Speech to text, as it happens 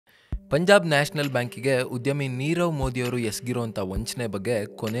Punjab national ಬ್ಯಾಂಕಿಗೆ ಉದ್ಯಮಿ ನೀರವ್ ಮೋದಿಯವರು ಎಸಗಿರುವಂಥ ವಂಚನೆ ಬಗ್ಗೆ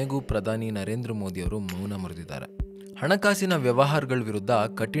ಕೊನೆಗೂ ಪ್ರಧಾನಿ ನರೇಂದ್ರ ಮೋದಿಯವರು ಮೌನ ಮುರಿದಿದ್ದಾರೆ. ಹಣಕಾಸಿನ ವ್ಯವಹಾರಗಳ ವಿರುದ್ಧ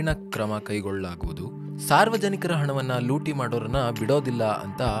ಕಠಿಣ ಕ್ರಮ ಕೈಗೊಳ್ಳಲಾಗುವುದು, ಸಾರ್ವಜನಿಕರ ಹಣವನ್ನು ಲೂಟಿ ಮಾಡೋರನ್ನ ಬಿಡೋದಿಲ್ಲ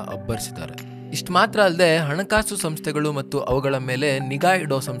ಅಂತ ಅಬ್ಬರಿಸಿದ್ದಾರೆ. ಇಷ್ಟು ಮಾತ್ರ ಅಲ್ಲದೆ ಹಣಕಾಸು ಸಂಸ್ಥೆಗಳು ಮತ್ತು ಅವುಗಳ ಮೇಲೆ ನಿಗಾ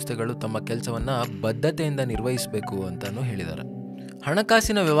ಇಡೋ ಸಂಸ್ಥೆಗಳು ತಮ್ಮ ಕೆಲಸವನ್ನು ಬದ್ಧತೆಯಿಂದ ನಿರ್ವಹಿಸಬೇಕು ಅಂತಲೂ ಹೇಳಿದ್ದಾರೆ.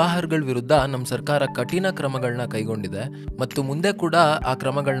 ಹಣಕಾಸಿನ ವ್ಯವಹಾರಗಳ ವಿರುದ್ಧ ನಮ್ಮ ಸರ್ಕಾರ ಕಠಿಣ ಕ್ರಮಗಳನ್ನ ಕೈಗೊಂಡಿದೆ ಮತ್ತು ಮುಂದೆ ಕೂಡ ಆ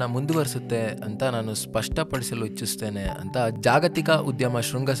ಕ್ರಮಗಳನ್ನ ಮುಂದುವರಿಸುತ್ತೆ ಅಂತ ನಾನು ಸ್ಪಷ್ಟಪಡಿಸಲು ಇಚ್ಛಿಸ್ತೇನೆ ಅಂತ ಜಾಗತಿಕ ಉದ್ಯಮ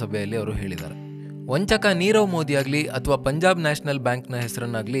ಶೃಂಗಸಭೆಯಲ್ಲಿ ಅವರು ಹೇಳಿದ್ದಾರೆ. ವಂಚಕ ನೀರವ್ ಮೋದಿ ಆಗಲಿ ಅಥವಾ ಪಂಜಾಬ್ ನ್ಯಾಷನಲ್ ಬ್ಯಾಂಕ್ನ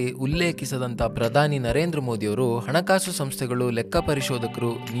ಹೆಸರನ್ನಾಗಲಿ ಉಲ್ಲೇಖಿಸದಂಥ ಪ್ರಧಾನಿ ನರೇಂದ್ರ ಮೋದಿಯವರು ಹಣಕಾಸು ಸಂಸ್ಥೆಗಳು, ಲೆಕ್ಕ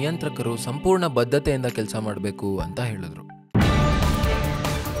ಪರಿಶೋಧಕರು, ನಿಯಂತ್ರಕರು ಸಂಪೂರ್ಣ ಬದ್ಧತೆಯಿಂದ ಕೆಲಸ ಮಾಡಬೇಕು ಅಂತ ಹೇಳಿದರು.